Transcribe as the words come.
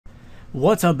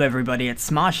What's up everybody, it's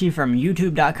Smoshi from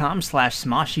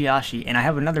youtube.com/smoshiyashi, and I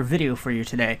have another video for you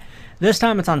today. This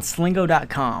time it's on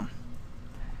Slingo.com.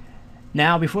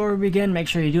 Now before we begin, make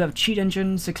sure you do have Cheat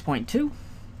Engine 6.2,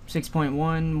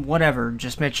 6.1, whatever,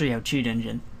 just make sure you have Cheat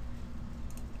Engine.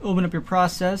 Open up your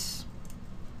process,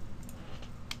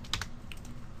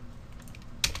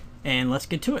 and let's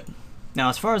get to it. Now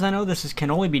as far as I know, this can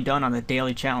only be done on the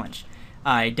daily challenge.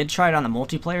 I did try it on the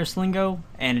multiplayer Slingo,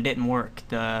 and it didn't work.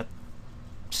 The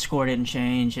score didn't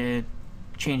change, it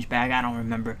changed back, I don't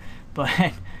remember,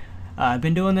 but I've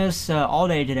been doing this all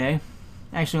day today,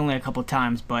 actually only a couple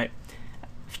times, but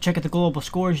if you check out the global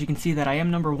scores, you can see that I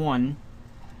am number 1,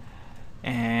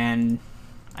 and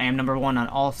I am number 1 on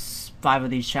all 5 of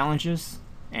these challenges,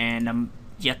 and I'm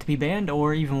yet to be banned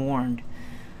or even warned.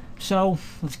 So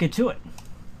let's get to it.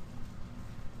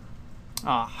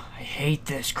 Ah, I hate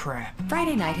this crap.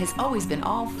 Friday night has always been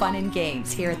all fun and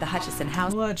games here at the Hutchison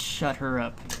house. Let's shut her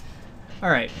up.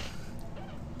 Alright.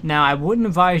 Now, I wouldn't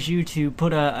advise you to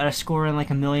put a score in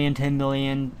like 1 million, 10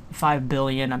 million, 5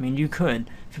 billion. I mean, you could.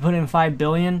 If you put in 5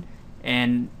 billion,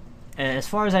 and as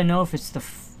far as I know, if it's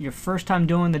your first time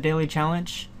doing the daily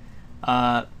challenge,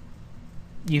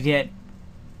 you get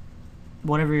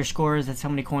whatever your score is, that's how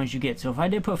many coins you get. So if I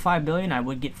did put 5 billion, I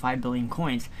would get 5 billion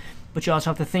coins. But you also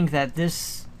have to think that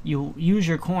you use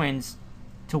your coins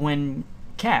to win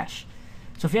cash.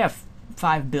 So if you have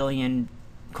 5 billion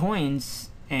coins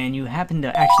and you happen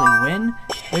to actually win,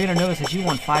 you're going to notice that you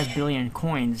won 5 billion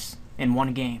coins in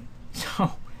one game.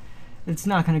 So it's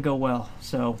not going to go well.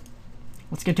 So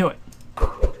let's get to it.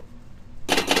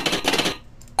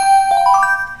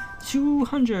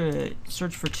 200.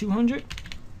 Search for 200.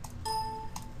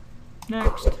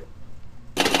 Next.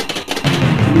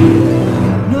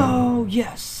 No,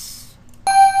 yes.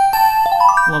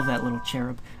 Love that little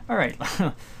cherub. Alright,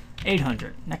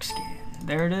 800. Next scan.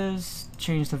 There it is.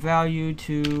 Change the value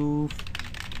to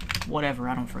whatever.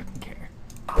 I don't freaking care.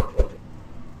 I just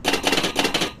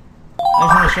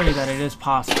want to show you that it is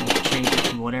possible to change it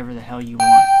to whatever the hell you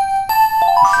want.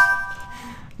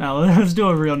 Now, let's do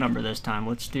a real number this time.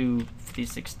 Let's do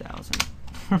 56,000.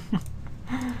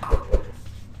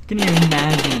 Can you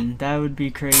imagine? That would be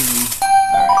crazy.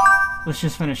 Alright. Let's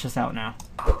just finish this out now.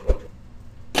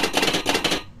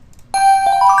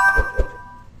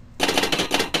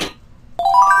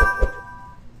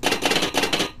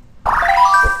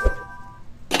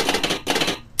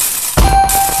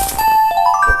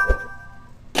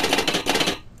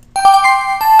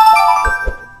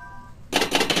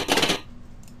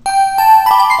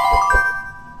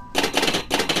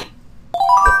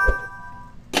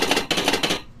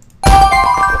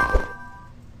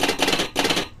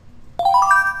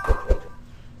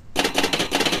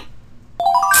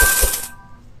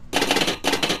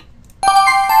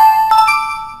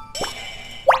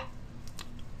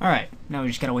 Alright, now we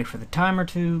just gotta wait for the timer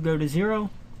to go to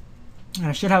 0. And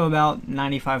I should have about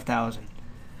 95,000.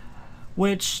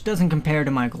 Which doesn't compare to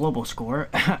my global score,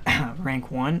 rank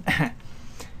 1.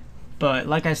 But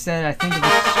like I said, I think if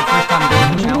it's your first time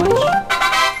doing the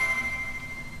challenge,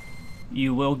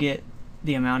 you will get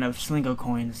the amount of Slingo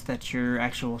coins that your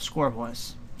actual score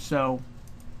was. So,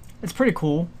 it's pretty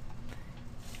cool.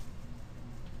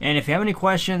 And if you have any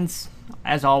questions,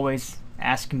 as always,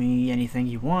 ask me anything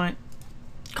you want.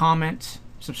 Comment,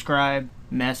 subscribe,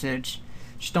 message.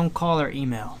 Just don't call or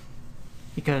email,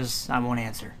 because I won't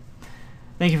answer.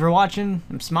 Thank you for watching.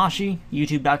 I'm Smoshi,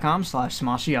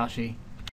 youtube.com/smoshiyashi.